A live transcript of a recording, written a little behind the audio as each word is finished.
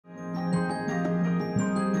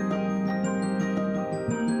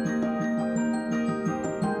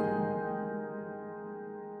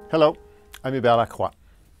Hello, I'm Hubert.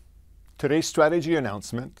 Today's strategy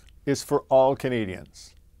announcement is for all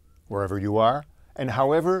Canadians, wherever you are and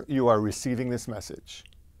however you are receiving this message.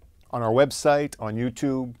 On our website, on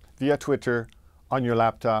YouTube, via Twitter, on your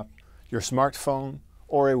laptop, your smartphone,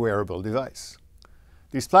 or a wearable device.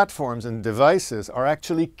 These platforms and devices are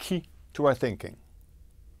actually key to our thinking.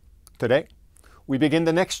 Today, we begin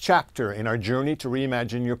the next chapter in our journey to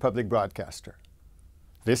reimagine your public broadcaster.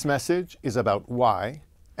 This message is about why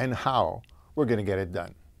and how we're going to get it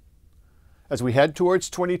done. As we head towards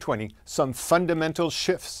 2020, some fundamental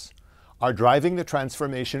shifts are driving the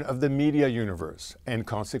transformation of the media universe and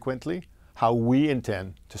consequently, how we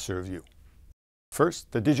intend to serve you.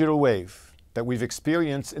 First, the digital wave that we've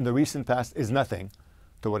experienced in the recent past is nothing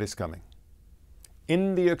to what is coming.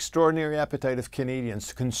 In the extraordinary appetite of Canadians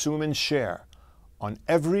to consume and share on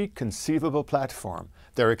every conceivable platform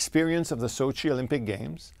their experience of the Sochi Olympic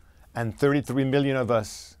Games, and 33 million of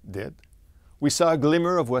us did, we saw a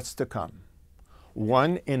glimmer of what's to come.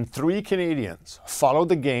 1 in 3 Canadians followed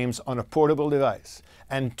the games on a portable device,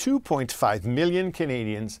 and 2.5 million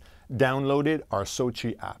Canadians downloaded our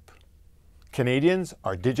Sochi app. Canadians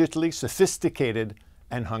are digitally sophisticated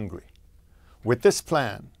and hungry. With this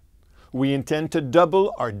plan, we intend to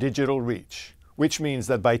double our digital reach, which means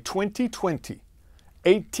that by 2020,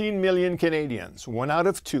 18 million Canadians, 1 out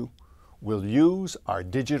of 2, will use our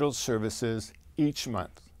digital services each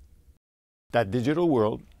month. That digital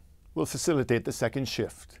world will facilitate the second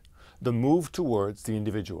shift, the move towards the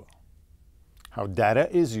individual. How data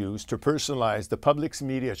is used to personalize the public's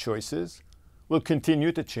media choices will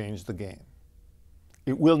continue to change the game.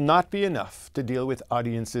 It will not be enough to deal with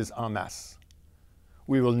audiences en masse.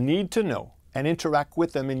 We will need to know and interact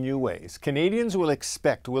with them in new ways. Canadians will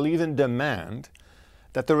expect, will even demand,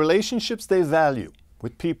 that the relationships they value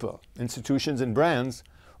with people, institutions, and brands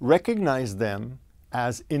recognize them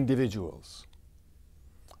as individuals.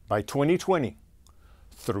 By 2020,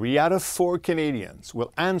 3 out of 4 Canadians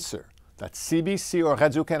will answer that CBC or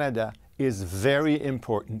Radio-Canada is very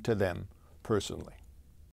important to them personally.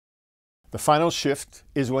 The final shift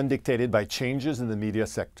is one dictated by changes in the media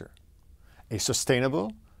sector. A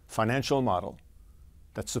sustainable financial model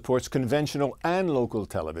that supports conventional and local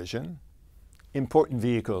television, important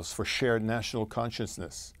vehicles for shared national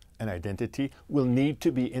consciousness and identity will need to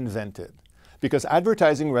be invented because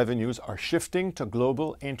advertising revenues are shifting to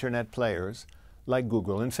global internet players like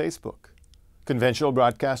Google and Facebook. Conventional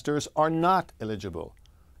broadcasters are not eligible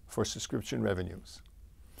for subscription revenues.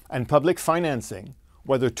 And public financing,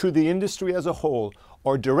 whether to the industry as a whole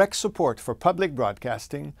or direct support for public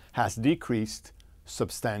broadcasting, has decreased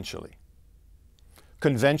substantially.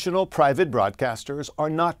 Conventional private broadcasters are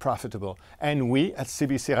not profitable, and we at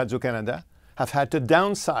CBC Radio-Canada have had to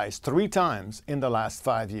downsize 3 times in the last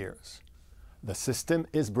 5 years. The system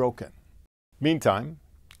is broken. Meantime,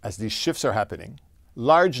 as these shifts are happening,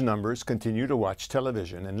 large numbers continue to watch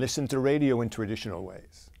television and listen to radio in traditional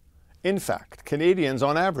ways. In fact, Canadians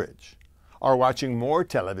on average are watching more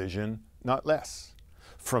television, not less,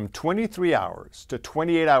 from 23 hours to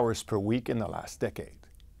 28 hours per week in the last decade.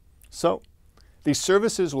 So, these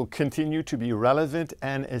services will continue to be relevant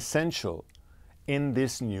and essential in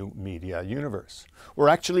this new media universe. We're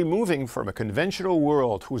actually moving from a conventional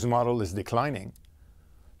world whose model is declining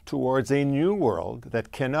towards a new world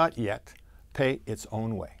that cannot yet pay its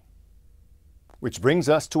own way. Which brings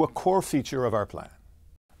us to a core feature of our plan.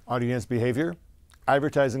 Audience behavior,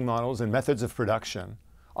 advertising models, and methods of production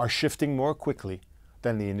are shifting more quickly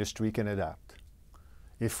than the industry can adapt.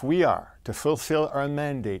 If we are to fulfill our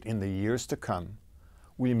mandate in the years to come,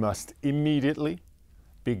 we must immediately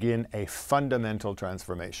begin a fundamental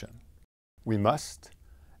transformation. We must,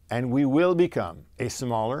 and we will become a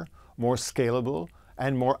smaller, more scalable,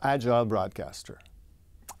 and more agile broadcaster.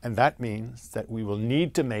 And that means that we will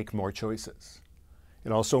need to make more choices.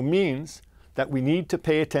 It also means that we need to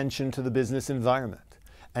pay attention to the business environment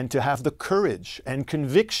and to have the courage and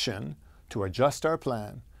conviction to adjust our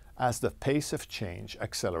plan as the pace of change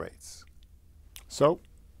accelerates. So,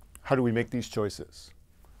 how do we make these choices?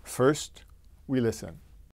 First, we listen.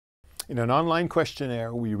 In an online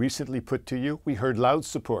questionnaire we recently put to you, we heard loud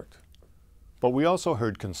support, but we also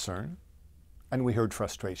heard concern and we heard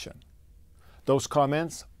frustration. Those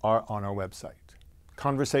comments are on our website.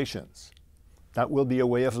 Conversations. That will be a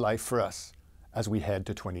way of life for us as we head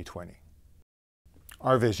to 2020.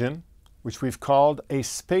 Our vision, which we've called A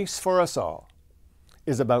Space for Us All,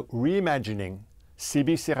 is about reimagining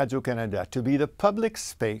CBC Radio-Canada to be the public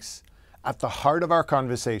space at the heart of our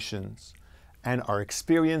conversations and our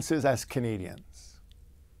experiences as Canadians.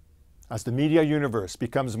 As the media universe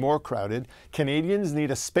becomes more crowded, Canadians need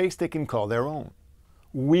a space they can call their own,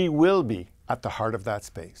 We will be at the heart of that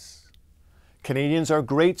space. Canadians are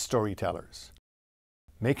great storytellers.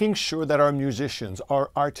 Making sure that our musicians,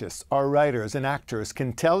 our artists, our writers and actors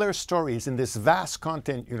can tell their stories in this vast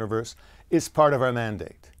content universe is part of our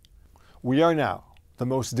mandate. We are now the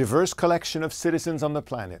most diverse collection of citizens on the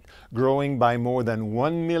planet, growing by more than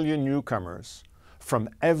 1 million newcomers from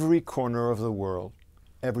every corner of the world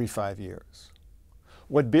every 5 years.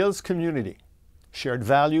 What builds community, shared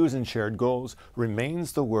values and shared goals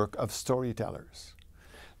remains the work of storytellers.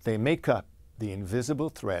 They make up the invisible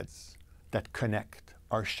threads that connect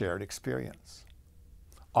our shared experience.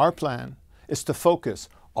 Our plan is to focus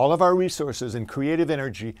all of our resources and creative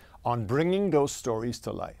energy on bringing those stories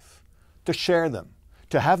to life, to share them,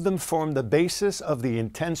 to have them form the basis of the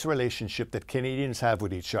intense relationship that Canadians have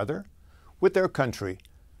with each other, with their country,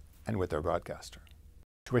 and with their broadcaster.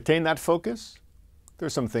 To attain that focus, there are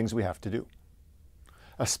some things we have to do.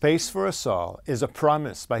 A Space for Us All is a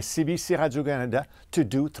promise by CBC Radio-Canada to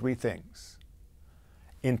do 3 things.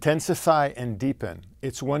 Intensify and deepen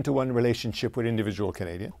its one-to-one relationship with individual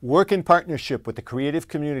Canadians. Work in partnership with the creative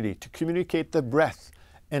community to communicate the breadth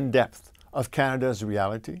and depth of Canada's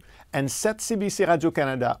reality. And set CBC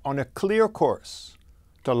Radio-Canada on a clear course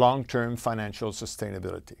to long-term financial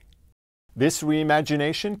sustainability. This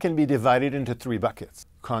reimagination can be divided into 3 buckets: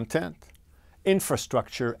 content,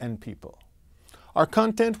 infrastructure, and people. Our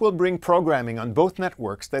content will bring programming on both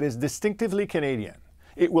networks that is distinctively Canadian.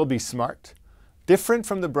 It will be smart, different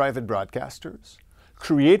from the private broadcasters,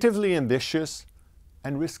 creatively ambitious,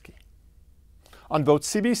 and risky. On both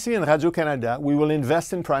CBC and Radio-Canada, we will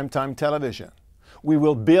invest in primetime television. We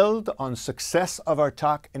will build on success of our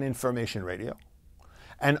talk and information radio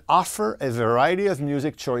and offer a variety of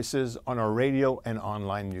music choices on our radio and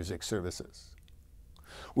online music services.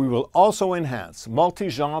 We will also enhance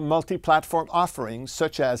multi-genre, multi-platform offerings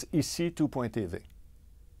such as Ici 2.tv.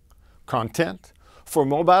 Content for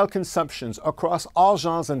mobile consumptions across all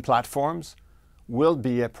genres and platforms will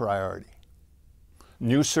be a priority.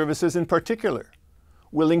 New services in particular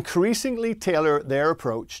will increasingly tailor their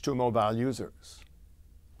approach to mobile users.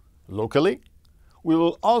 Locally, we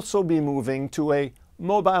will also be moving to a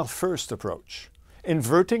mobile-first approach,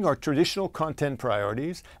 inverting our traditional content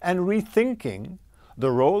priorities and rethinking the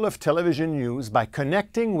role of television news by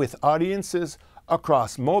connecting with audiences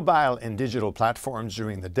across mobile and digital platforms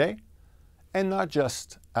during the day and not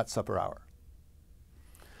just at supper hour.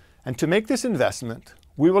 And to make this investment,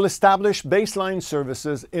 we will establish baseline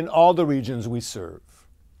services in all the regions we serve.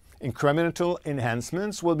 Incremental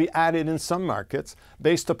enhancements will be added in some markets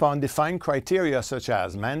based upon defined criteria such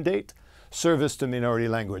as mandate, service to minority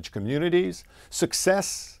language communities,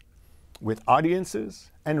 success with audiences,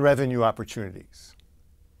 and revenue opportunities.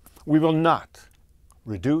 We will not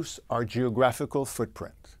reduce our geographical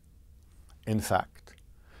footprint. In fact,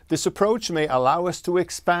 this approach may allow us to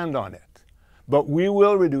expand on it, but we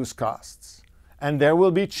will reduce costs, and there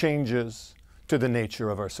will be changes to the nature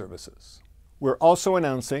of our services. We're also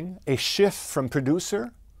announcing a shift from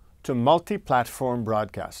producer to multi-platform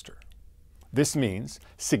broadcaster. This means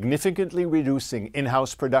significantly reducing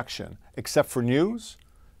in-house production, except for news,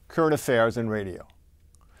 current affairs, and radio.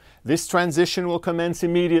 This transition will commence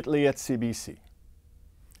immediately at CBC.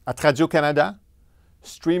 At Radio-Canada,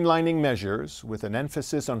 streamlining measures with an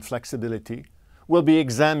emphasis on flexibility will be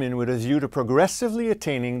examined with a view to progressively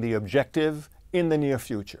attaining the objective in the near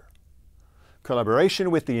future.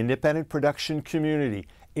 Collaboration with the independent production community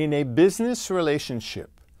in a business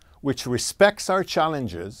relationship which respects our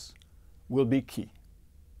challenges will be key.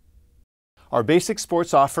 Our basic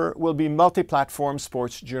sports offer will be multi-platform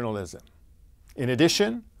sports journalism. In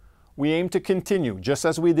addition, we aim to continue, just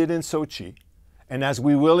as we did in Sochi and as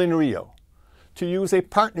we will in Rio, to use a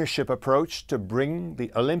partnership approach to bring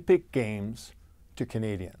the Olympic Games to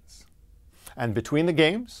Canadians. And between the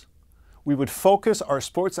Games, we would focus our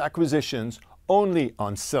sports acquisitions only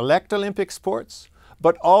on select Olympic sports,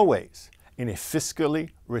 but always in a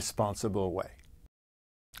fiscally responsible way.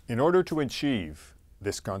 In order to achieve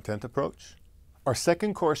this content approach, our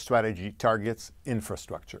second core strategy targets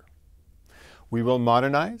infrastructure. We will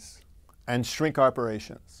modernize and shrink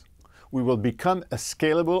operations. We will become a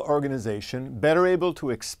scalable organization better able to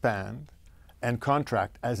expand and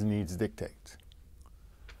contract as needs dictate.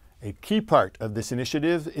 A key part of this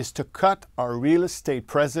initiative is to cut our real estate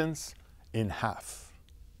presence in half.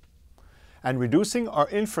 And reducing our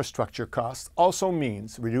infrastructure costs also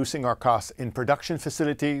means reducing our costs in production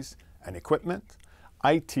facilities and equipment,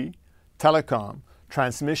 IT, telecom,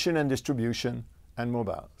 transmission and distribution, and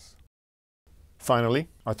mobiles. Finally,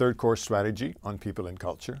 our third core strategy on people and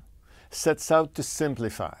culture sets out to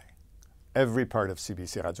simplify every part of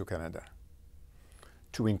CBC Radio-Canada.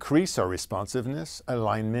 to increase our responsiveness,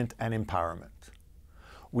 alignment, and empowerment.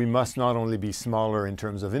 We must not only be smaller in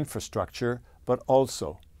terms of infrastructure, but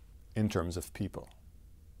also in terms of people.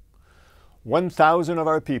 1,000 of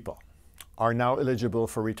our people are now eligible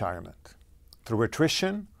for retirement. Through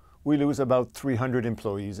attrition, we lose about 300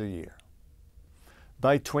 employees a year.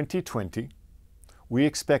 By 2020, we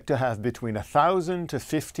expect to have between 1,000 to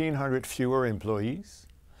 1,500 fewer employees,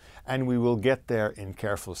 and we will get there in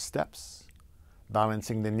careful steps,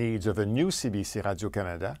 balancing the needs of a new CBC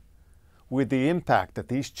Radio-Canada with the impact that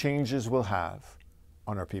these changes will have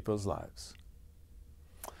on our people's lives.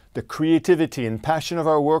 The creativity and passion of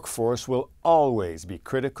our workforce will always be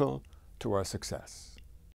critical to our success.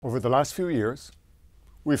 Over the last few years,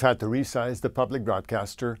 we've had to resize the public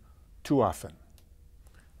broadcaster too often.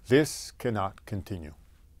 This cannot continue.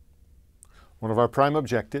 One of our prime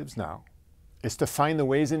objectives now is to find the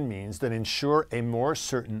ways and means that ensure a more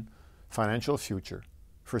certain financial future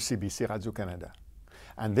for CBC Radio-Canada.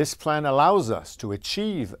 And this plan allows us to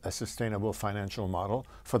achieve a sustainable financial model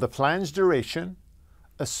for the plan's duration,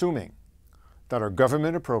 assuming that our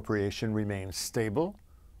government appropriation remains stable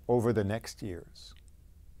over the next years.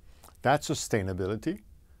 That sustainability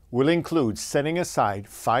will include setting aside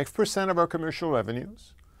 5% of our commercial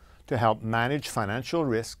revenues to help manage financial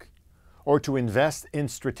risk or to invest in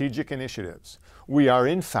strategic initiatives. We are,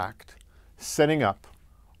 in fact, setting up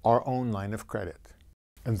our own line of credit.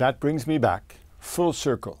 And that brings me back, full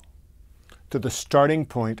circle, to the starting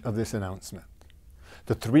point of this announcement.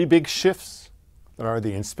 The three big shifts that are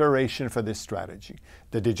the inspiration for this strategy: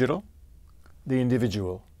 the digital, the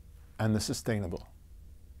individual, and the sustainable.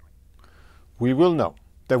 We will know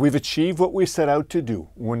that we've achieved what we set out to do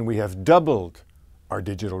when we have doubled our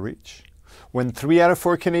digital reach, when 3 out of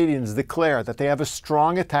 4 Canadians declare that they have a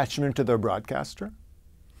strong attachment to their broadcaster,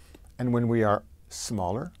 and when we are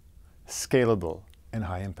smaller, scalable, and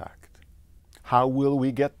high impact. How will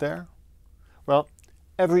we get there? Well,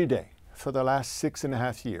 every day for the last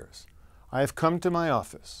 6.5 years, I have come to my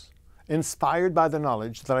office inspired by the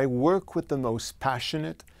knowledge that I work with the most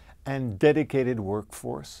passionate and dedicated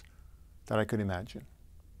workforce that I could imagine.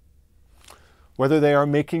 Whether they are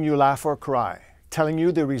making you laugh or cry, telling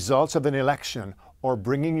you the results of an election, or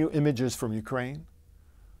bringing you images from Ukraine,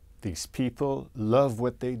 these people love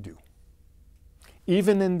what they do.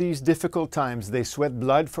 Even in these difficult times, they sweat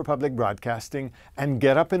blood for public broadcasting and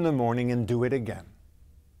get up in the morning and do it again.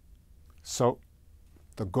 So,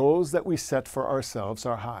 the goals that we set for ourselves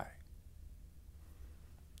are high.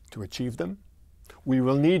 To achieve them, we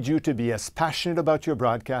will need you to be as passionate about your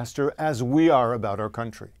broadcaster as we are about our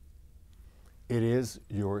country. It is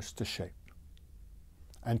yours to shape.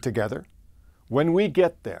 And together, when we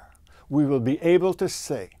get there, we will be able to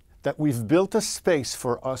say that we've built a space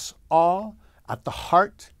for us all at the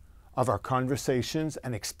heart of our conversations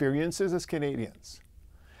and experiences as Canadians.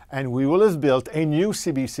 And we will have built a new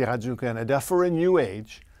CBC Radio-Canada for a new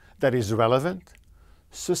age that is relevant,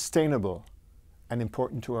 sustainable, and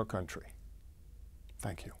important to our country.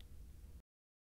 Thank you.